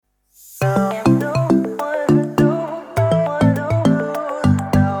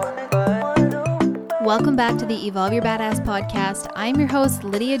Welcome back to the Evolve Your Badass podcast. I'm your host,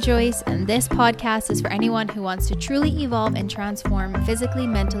 Lydia Joyce, and this podcast is for anyone who wants to truly evolve and transform physically,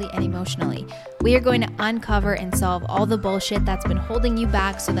 mentally, and emotionally. We are going to uncover and solve all the bullshit that's been holding you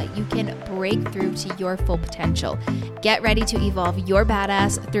back so that you can break through to your full potential. Get ready to evolve your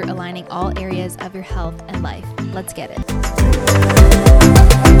badass through aligning all areas of your health and life. Let's get it.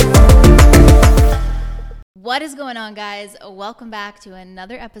 What is going on, guys? Welcome back to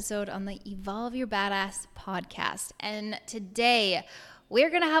another episode on the Evolve Your Badass podcast. And today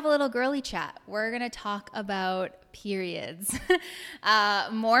we're going to have a little girly chat. We're going to talk about periods.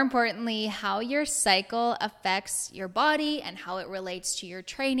 More importantly, how your cycle affects your body and how it relates to your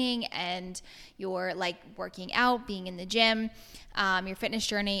training and your working out, being in the gym, your fitness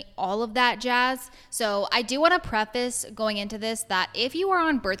journey, all of that jazz. So I do want to preface going into this that if you are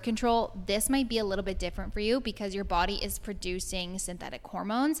on birth control, this might be a little bit different for you because your body is producing synthetic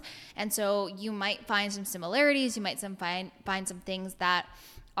hormones. And so you might find some similarities. You might find some things that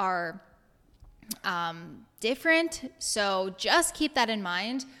are different. So just keep that in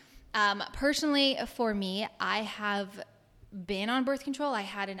mind. Personally, for me, I have been on birth control. I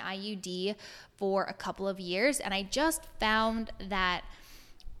had an IUD for a couple of years, and I just found that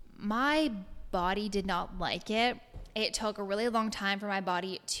my body did not like it. It took a really long time for my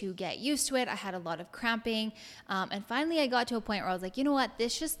body to get used to it. I had a lot of cramping. And finally I got to a point where I was like, you know what?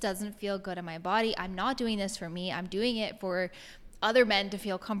 This just doesn't feel good in my body. I'm not doing this for me. I'm doing it for other men to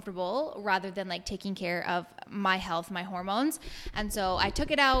feel comfortable rather than taking care of my health, my hormones. And so I took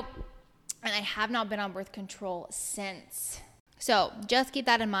it out, and I have not been on birth control since. So just keep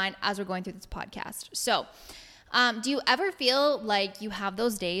that in mind as we're going through this podcast. So do you ever feel like you have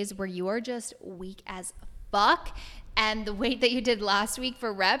those days where you are just weak as fuck, and the weight that you did last week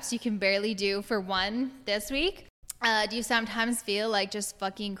for reps, you can barely do for one this week? Do you sometimes feel like just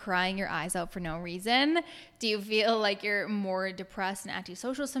fucking crying your eyes out for no reason? Do you feel like you're more depressed and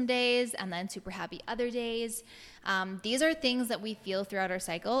antisocial some days and then super happy other days? These are things that we feel throughout our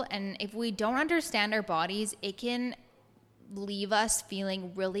cycle. And if we don't understand our bodies, it can leave us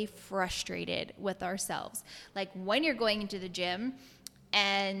feeling really frustrated with ourselves. Like when you're going into the gym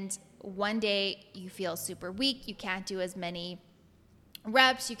and one day you feel super weak, you can't do as many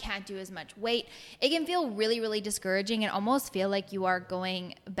reps, you can't do as much weight. It can feel really, really discouraging and almost feel like you are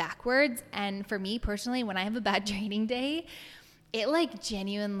going backwards. And for me personally, when I have a bad training day, it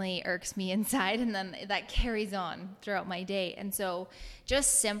genuinely irks me inside, and then that carries on throughout my day. And so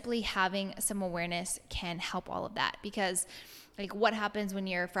just simply having some awareness can help all of that, because what happens when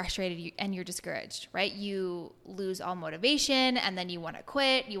you're frustrated and you're discouraged, right? You lose all motivation, and then you want to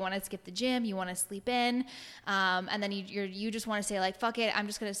quit. You want to skip the gym. You want to sleep in. And then you just want to say fuck it. I'm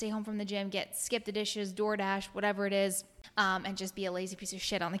just going to stay home from the gym, skip the dishes, DoorDash, whatever it is. And just be a lazy piece of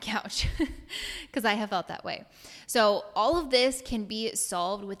shit on the couch, because I have felt that way. So all of this can be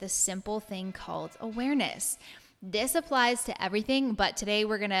solved with a simple thing called awareness. This applies to everything, but today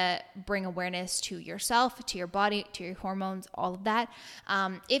we're going to bring awareness to yourself, to your body, to your hormones, all of that.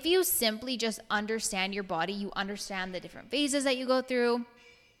 If you simply just understand your body, you understand the different phases that you go through,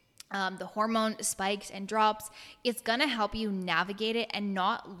 the hormone spikes and drops, it's going to help you navigate it and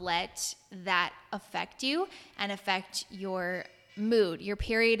not let that affect you and affect your mood. Your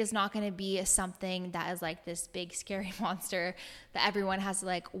period is not going to be something that is this big scary monster that everyone has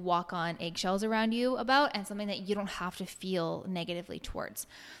to walk on eggshells around you about, and something that you don't have to feel negatively towards.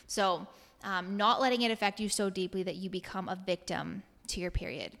 So not letting it affect you so deeply that you become a victim to your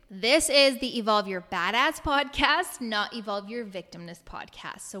period. This is the Evolve Your Badass podcast, not Evolve Your Victimness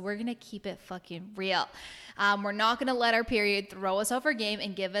podcast. So we're going to keep it fucking real. We're not going to let our period throw us off our game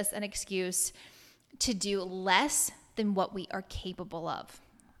and give us an excuse to do less than what we are capable of.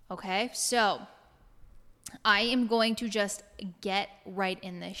 Okay? So I am going to just get right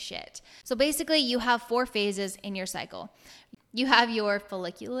in this shit. So basically you have 4 phases in your cycle. You have your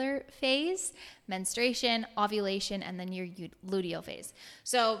follicular phase, menstruation, ovulation, and then your luteal phase.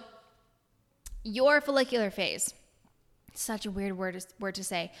 So your follicular phase, such a weird word to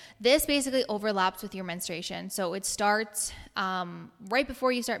say. This basically overlaps with your menstruation. So it starts right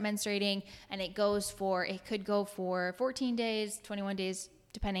before you start menstruating, and it could go for 14 days, 21 days,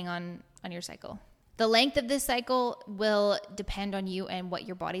 depending on your cycle. The length of this cycle will depend on you and what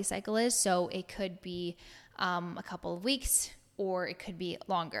your body cycle is. So it could be a couple of weeks, or it could be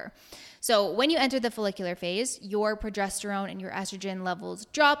longer. So when you enter the follicular phase, your progesterone and your estrogen levels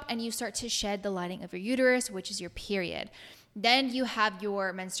drop, and you start to shed the lining of your uterus, which is your period. Then you have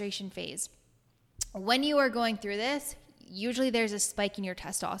your menstruation phase. When you are going through this, usually there's a spike in your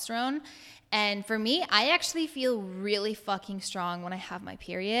testosterone. And for me, I actually feel really fucking strong when I have my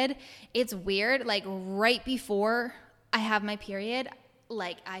period. It's weird. Like right before I have my period,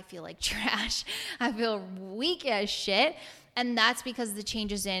 like I feel like trash. I feel weak as shit. And that's because of the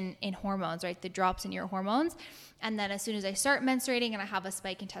changes in hormones, right? The drops in your hormones. And then as soon as I start menstruating and I have a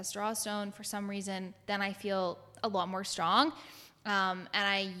spike in testosterone for some reason, then I feel a lot more strong. And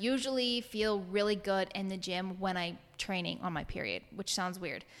I usually feel really good in the gym when I'm training on my period, which sounds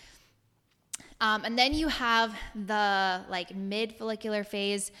weird. And then you have the like mid follicular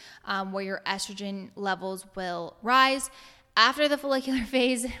phase where your estrogen levels will rise. After the follicular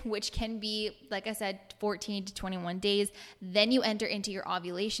phase, which can be, like I said, 14 to 21 days, then you enter into your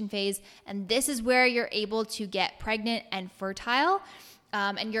ovulation phase. And this is where you're able to get pregnant and fertile,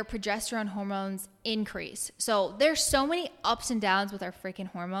 and your progesterone hormones increase. So there's so many ups and downs with our freaking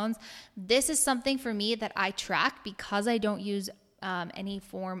hormones. This is something for me that I track because I don't use any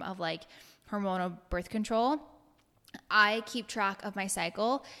form of like hormonal birth control. I keep track of my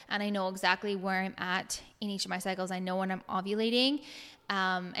cycle and I know exactly where I'm at in each of my cycles. I know when I'm ovulating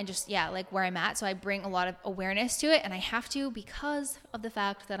and just, like where I'm at. So I bring a lot of awareness to it, and I have to because of the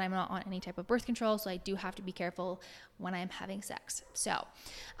fact that I'm not on any type of birth control. So I do have to be careful when I'm having sex. So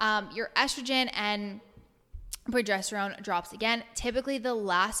your estrogen and progesterone drops again. Typically the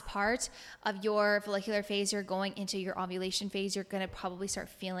last part of your follicular phase, you're going into your ovulation phase, you're going to probably start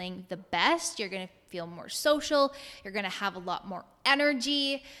feeling the best. You're going to feel more social. You're going to have a lot more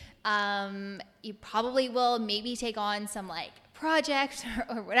energy. You probably will maybe take on some like project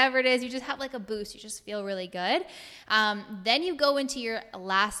or whatever it is. You just have like a boost. You just feel really good. Then you go into your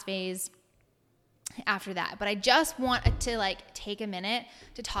last phase after that. But I just want to like take a minute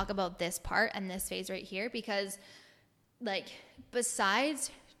to talk about this part and this phase right here, because like besides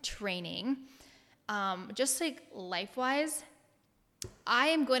training, just like life-wise, I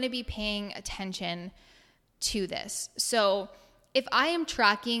am going to be paying attention to this. So if I am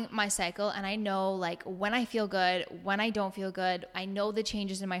tracking my cycle and I know like when I feel good, when I don't feel good, I know the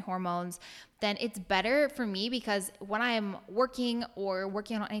changes in my hormones, then it's better for me, because when I am working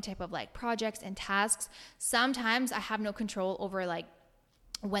on any type of like projects and tasks, sometimes I have no control over like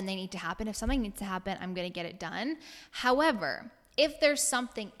when they need to happen. If something needs to happen, I'm going to get it done. However, if there's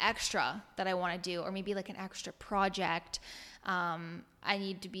something extra that I want to do, or maybe like an extra project, I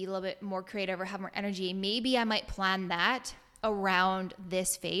need to be a little bit more creative or have more energy, maybe I might plan that around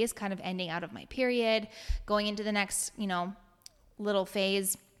this phase, kind of ending out of my period, going into the next, little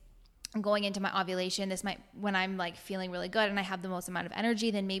phase, going into my ovulation. This might, when I'm like feeling really good and I have the most amount of energy,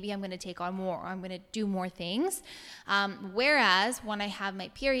 then maybe I'm going to take on more, or I'm going to do more things. Whereas when I have my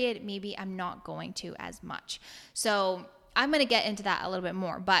period, maybe I'm not going to as much. So I'm going to get into that a little bit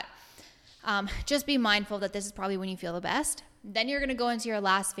more, but just be mindful that this is probably when you feel the best. Then you're going to go into your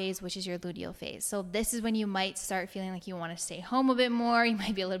last phase, which is your luteal phase. So this is when you might start feeling like you want to stay home a bit more. You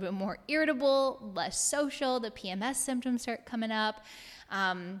might be a little bit more irritable, less social. The PMS symptoms start coming up.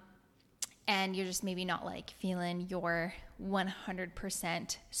 And you're just maybe not like feeling your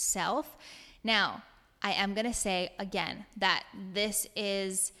 100% self. Now, I am going to say again that this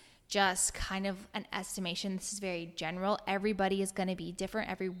is just kind of an estimation. This is very general. Everybody is going to be different.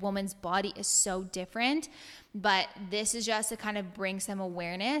 Every woman's body is so different. But this is just to kind of bring some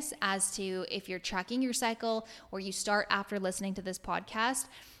awareness as to if you're tracking your cycle, or you start after listening to this podcast,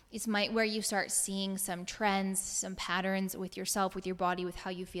 it's where you start seeing some trends, some patterns with yourself, with your body, with how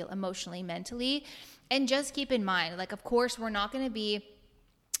you feel emotionally, mentally. And just keep in mind, like, of course, we're not going to be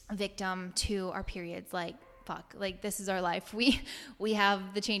a victim to our periods. Like this is our life. We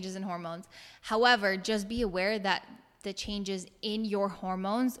have the changes in hormones. However, just be aware that the changes in your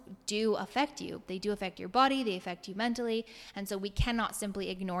hormones do affect you. They do affect your body. They affect you mentally. And so we cannot simply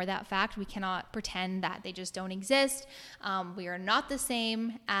ignore that fact. We cannot pretend that they just don't exist. We are not the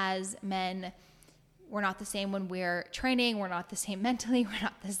same as men. We're not the same when we're training. We're not the same mentally. We're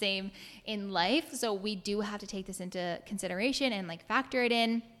not the same in life. So we do have to take this into consideration and like factor it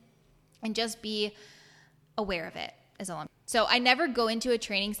in and just be aware of it. So I never go into a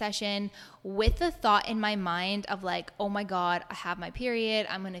training session with the thought in my mind of like, oh my God, I have my period.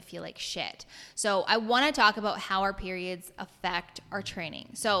 I'm going to feel like shit. So I want to talk about how our periods affect our training.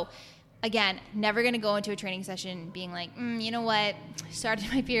 So again, never going to go into a training session being like, you know what, I started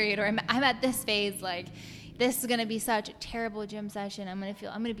my period, or I'm at this phase, like this is going to be such a terrible gym session. I'm going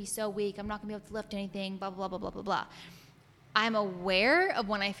to be so weak. I'm not going to be able to lift anything, blah, blah, blah, blah, blah, blah. I'm aware of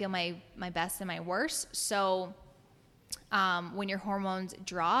when I feel my best and my worst. So when your hormones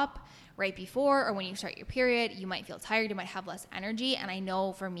drop, right before or when you start your period, you might feel tired, you might have less energy. And I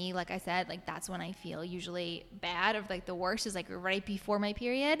know for me, like I said, like that's when I feel usually bad, or like the worst is like right before my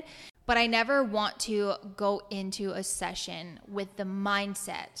period. But I never want to go into a session with the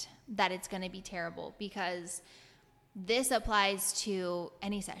mindset that it's going to be terrible, because this applies to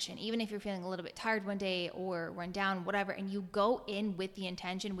any session. Even if you're feeling a little bit tired one day or run down, whatever, and you go in with the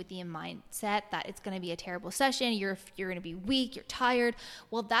intention, with the mindset that it's going to be a terrible session, you're going to be weak, you're tired,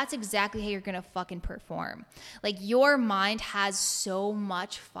 well, that's exactly how you're going to fucking perform. Like, your mind has so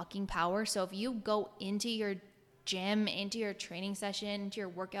much fucking power. So if you go into your gym, into your training session, into your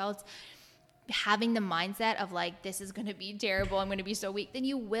workouts, having the mindset of like, this is going to be terrible, I'm going to be so weak, then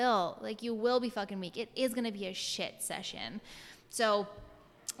you will be fucking weak. It is going to be a shit session. So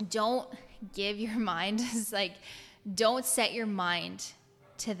don't give your mind, like, don't set your mind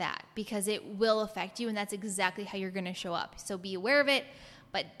to that, because it will affect you, and that's exactly how you're going to show up. So be aware of it,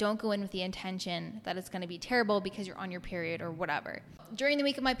 but don't go in with the intention that it's going to be terrible because you're on your period or whatever. During the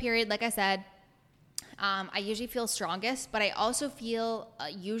week of my period, like I said, I usually feel strongest, but I also feel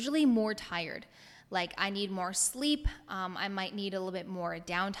usually more tired. Like, I need more sleep. I might need a little bit more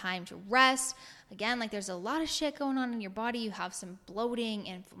downtime to rest. Again, like, there's a lot of shit going on in your body. You have some bloating,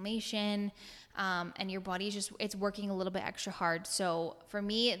 inflammation, and your body is just, it's working a little bit extra hard. So for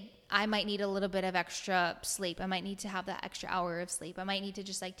me, I might need a little bit of extra sleep. I might need to have that extra hour of sleep. I might need to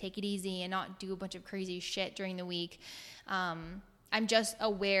just like take it easy and not do a bunch of crazy shit during the week. I'm just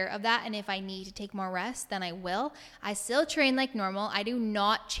aware of that, and if I need to take more rest, then I will. I still train like normal. I do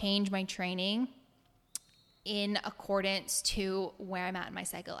not change my training in accordance to where I'm at in my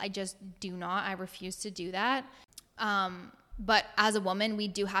cycle. I just do not. I refuse to do that. But as a woman, we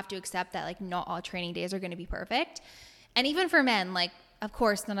do have to accept that like not all training days are going to be perfect. And even for men, like, of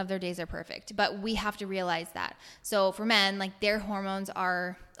course, none of their days are perfect, but we have to realize that. So for men, like,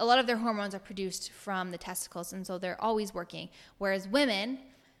 a lot of their hormones are produced from the testicles, and so they're always working. Whereas women,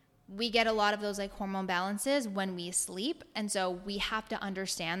 we get a lot of those like hormone balances when we sleep. And so we have to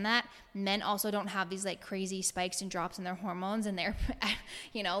understand that men also don't have these like crazy spikes and drops in their hormones, and they're,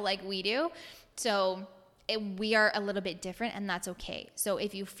 like we do. So we are a little bit different, and that's okay. So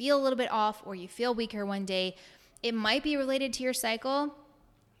if you feel a little bit off or you feel weaker one day, it might be related to your cycle,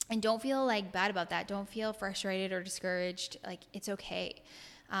 and don't feel like bad about that. Don't feel frustrated or discouraged. Like, it's okay.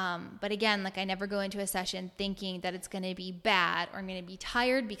 But again, like, I never go into a session thinking that it's going to be bad or I'm going to be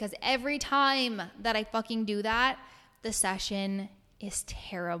tired, because every time that I fucking do that, the session is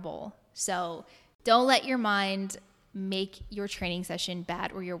terrible. So don't let your mind make your training session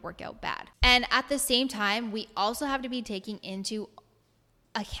bad or your workout bad. And at the same time, we also have to be taking into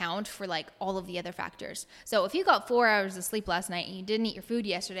account for like all of the other factors. So if you got 4 hours of sleep last night and you didn't eat your food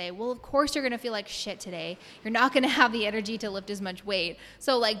yesterday, well, of course you're going to feel like shit today. You're not going to have the energy to lift as much weight.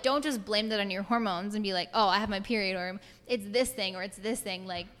 So like, don't just blame that on your hormones and be like, oh, I have my period, or it's this thing, or it's this thing.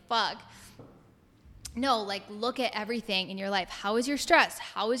 Like, fuck. No, like, look at everything in your life. How is your stress?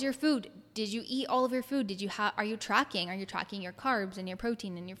 How is your food? Did you eat all of your food? Are you tracking? Are you tracking your carbs and your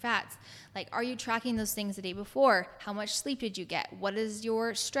protein and your fats? Like, are you tracking those things the day before? How much sleep did you get? What is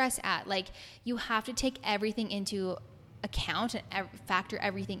your stress at? Like, you have to take everything into account and factor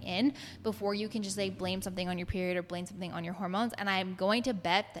everything in before you can just like blame something on your period or blame something on your hormones. And I'm going to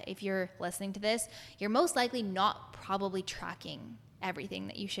bet that if you're listening to this, you're most likely not probably tracking everything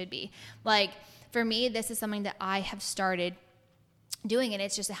that you should be. Like, for me, this is something that I have started doing, and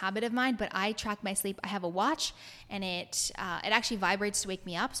it's just a habit of mine, but I track my sleep. I have a watch, and it actually vibrates to wake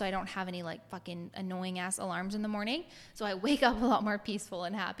me up, so I don't have any like fucking annoying ass alarms in the morning. So I wake up a lot more peaceful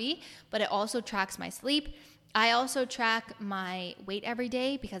and happy, but it also tracks my sleep. I also track my weight every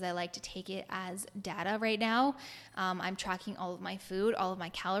day because I like to take it as data right now. I'm tracking all of my food, all of my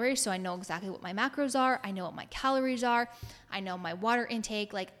calories, so I know exactly what my macros are. I know what my calories are. I know my water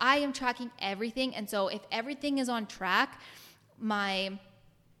intake. Like, I am tracking everything. And so if everything is on track, my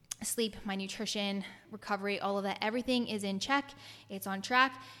sleep, my nutrition, recovery, all of that, everything is in check. It's on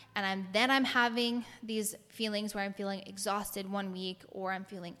track. And I'm having these feelings where I'm feeling exhausted one week, or I'm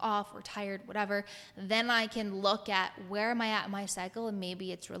feeling off or tired, whatever. Then I can look at where am I at in my cycle, and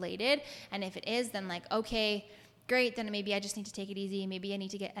maybe it's related. And if it is, then like, okay, great. Then maybe I just need to take it easy. Maybe I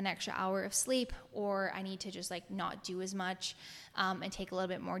need to get an extra hour of sleep, or I need to just like not do as much and take a little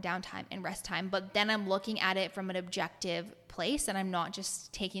bit more downtime and rest time. But then I'm looking at it from an objective place, and I'm not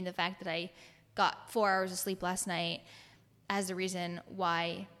just taking the fact that I got 4 hours of sleep last night as the reason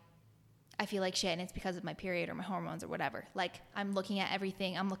why I feel like shit and it's because of my period or my hormones or whatever. Like, I'm looking at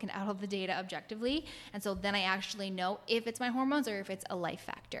everything. I'm looking at all the data objectively. And so then I actually know if it's my hormones or if it's a life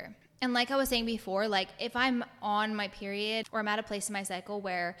factor. And like I was saying before, like, if I'm on my period or I'm at a place in my cycle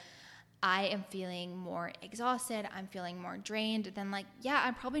where I am feeling more exhausted, I'm feeling more drained, then like, yeah,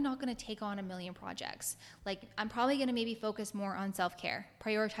 I'm probably not going to take on a million projects. Like, I'm probably going to maybe focus more on self-care,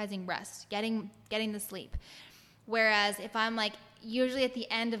 prioritizing rest, getting the sleep. Whereas if I'm like usually at the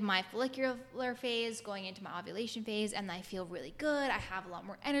end of my follicular phase, going into my ovulation phase, and I feel really good, I have a lot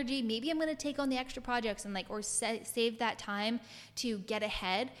more energy, maybe I'm going to take on the extra projects and like, or save that time to get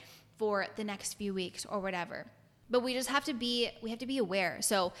ahead for the next few weeks or whatever. But we have to be aware.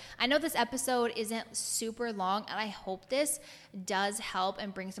 So I know this episode isn't super long, and I hope this does help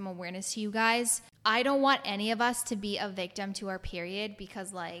and bring some awareness to you guys. I don't want any of us to be a victim to our period,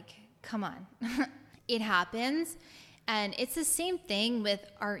 because like, come on, it happens. And it's the same thing with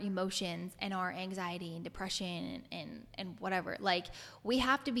our emotions and our anxiety and depression and whatever. Like, we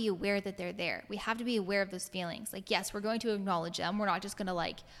have to be aware that they're there. We have to be aware of those feelings. Like, yes, we're going to acknowledge them. We're not just going to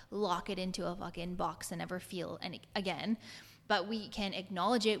like lock it into a fucking box and never feel any again. But we can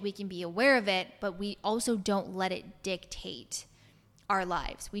acknowledge it. We can be aware of it. But we also don't let it dictate our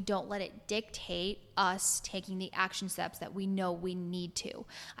lives. We don't let it dictate us taking the action steps that we know we need to.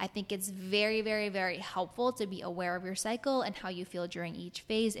 I think it's very, very, very helpful to be aware of your cycle and how you feel during each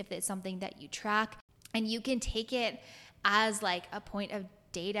phase if it's something that you track. And you can take it as like a point of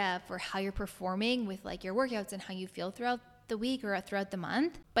data for how you're performing with like your workouts and how you feel throughout the week or throughout the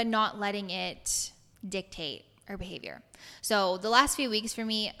month, but not letting it dictate our behavior. So the last few weeks for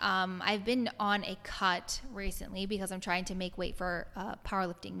me, I've been on a cut recently because I'm trying to make weight for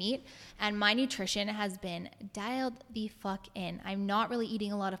powerlifting meet, and my nutrition has been dialed the fuck in. I'm not really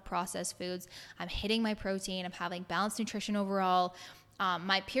eating a lot of processed foods. I'm hitting my protein. I'm having balanced nutrition overall.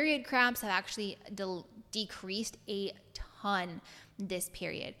 My period cramps have actually decreased a ton this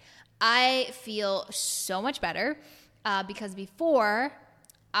period. I feel so much better because before,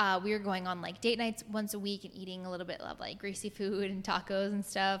 we were going on like date nights once a week and eating a little bit of like greasy food and tacos and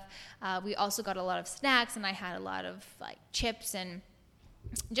stuff. We also got a lot of snacks, and I had a lot of like chips and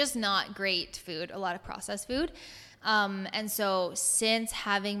just not great food, a lot of processed food. And so since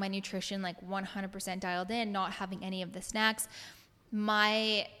having my nutrition like 100% dialed in, not having any of the snacks,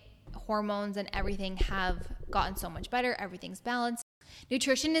 my hormones and everything have gotten so much better. Everything's balanced.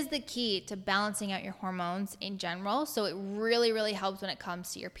 Nutrition is the key to balancing out your hormones in general. So it really, really helps when it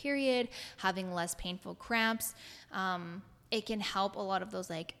comes to your period, having less painful cramps. It can help a lot of those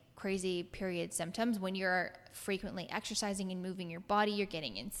like crazy period symptoms when you're frequently exercising and moving your body, you're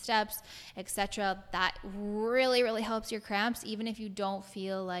getting in steps, etc. That really, really helps your cramps. Even if you don't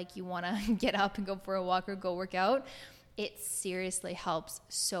feel like you want to get up and go for a walk or go work out, it seriously helps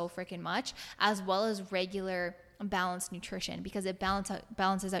so freaking much, as well as regular balanced nutrition, because it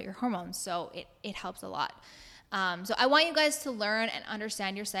balances out your hormones. So it helps a lot. So I want you guys to learn and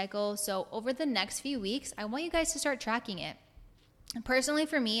understand your cycle. So over the next few weeks, I want you guys to start tracking it. Personally,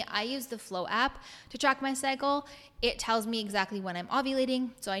 for me, I use the Flow app to track my cycle. It tells me exactly when I'm ovulating,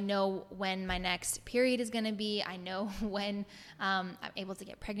 so I know when my next period is going to be. I know when I'm able to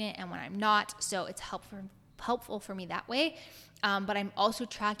get pregnant and when I'm not. So it's helpful for me that way. But I'm also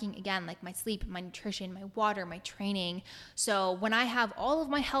tracking, again, like my sleep, my nutrition, my water, my training. So when I have all of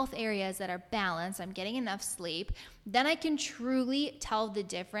my health areas that are balanced, I'm getting enough sleep, then I can truly tell the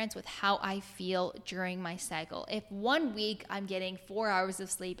difference with how I feel during my cycle. If 1 week I'm getting 4 hours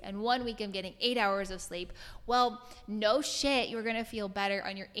of sleep and 1 week I'm getting 8 hours of sleep, well, no shit, you're going to feel better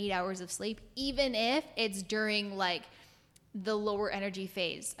on your 8 hours of sleep, even if it's during like the lower energy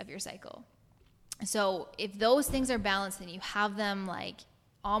phase of your cycle. So if those things are balanced and you have them like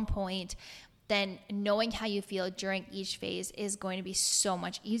on point, then knowing how you feel during each phase is going to be so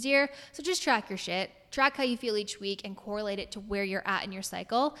much easier. So just track your shit, track how you feel each week, and correlate it to where you're at in your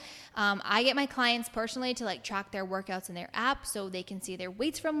cycle. I get my clients personally to like track their workouts in their app so they can see their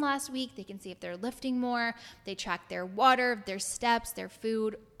weights from last week. They can see if they're lifting more. They track their water, their steps, their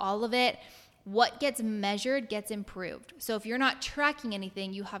food, all of it. What gets measured gets improved. So if you're not tracking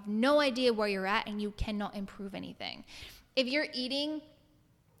anything, you have no idea where you're at and you cannot improve anything. If you're eating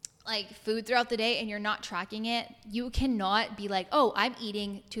like food throughout the day and you're not tracking it, you cannot be like, oh, I'm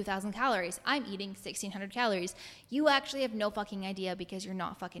eating 2,000 calories. I'm eating 1,600 calories. You actually have no fucking idea because you're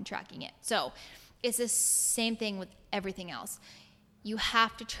not fucking tracking it. So it's the same thing with everything else. You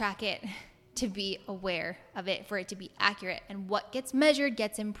have to track it to be aware of it, for it to be accurate. And what gets measured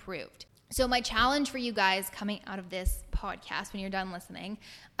gets improved. So my challenge for you guys coming out of this podcast, when you're done listening,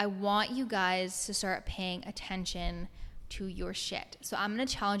 I want you guys to start paying attention to your shit. So I'm going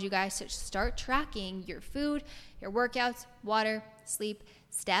to challenge you guys to start tracking your food, your workouts, water, sleep,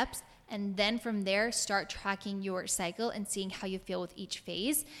 steps, and then from there, start tracking your cycle and seeing how you feel with each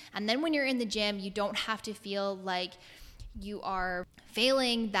phase. And then when you're in the gym, you don't have to feel like you are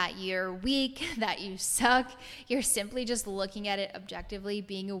failing, that you're weak, that you suck. You're simply just looking at it objectively,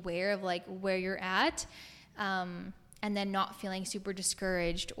 being aware of like where you're at, and then not feeling super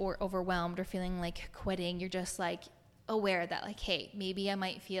discouraged or overwhelmed or feeling like quitting. You're just like aware that like, hey, maybe I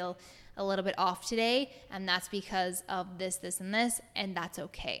might feel a little bit off today, and that's because of this, this, and this, and that's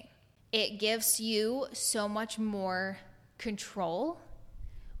okay. It gives you so much more control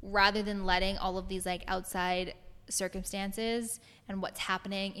rather than letting all of these like outside circumstances and what's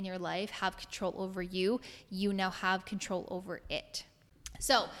happening in your life have control over you. You now have control over it.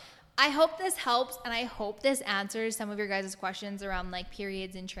 So I hope this helps, and I hope this answers some of your guys' questions around like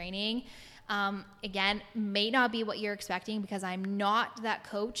periods and training. Again, may not be what you're expecting, because I'm not that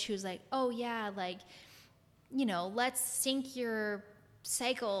coach who's like, oh yeah, like, you know, let's sync your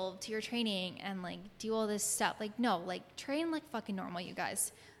cycle to your training and like do all this stuff. Like, no, like train like fucking normal, you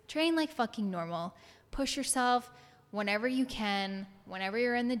guys. Train like fucking normal. Push yourself whenever you can, whenever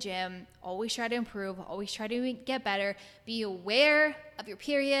you're in the gym. Always try to improve, always try to get better. Be aware of your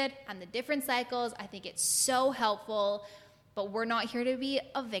period and the different cycles. I think it's so helpful, but we're not here to be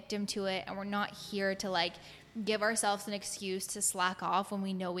a victim to it, and we're not here to like give ourselves an excuse to slack off when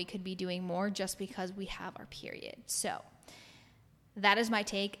we know we could be doing more just because we have our period. So that is my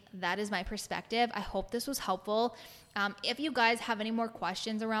take. That is my perspective. I hope this was helpful. If you guys have any more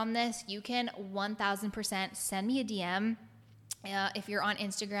questions around this, you can 1000% send me a DM. If you're on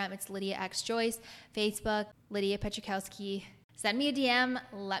Instagram, it's Lydia X Joyce. Facebook, Lydia Petrikowski. Send me a DM.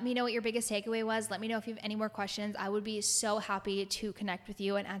 Let me know what your biggest takeaway was. Let me know if you have any more questions. I would be so happy to connect with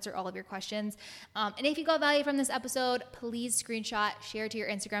you and answer all of your questions. And if you got value from this episode, please screenshot, share it to your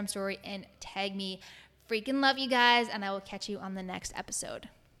Instagram story, and tag me. Freaking love you guys, and I will catch you on the next episode.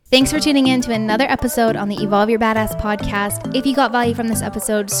 Thanks for tuning in to another episode on the Evolve Your Badass podcast. If you got value from this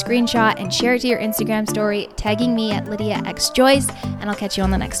episode, screenshot and share it to your Instagram story, tagging me at Lydia X Joyce, and I'll catch you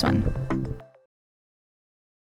on the next one.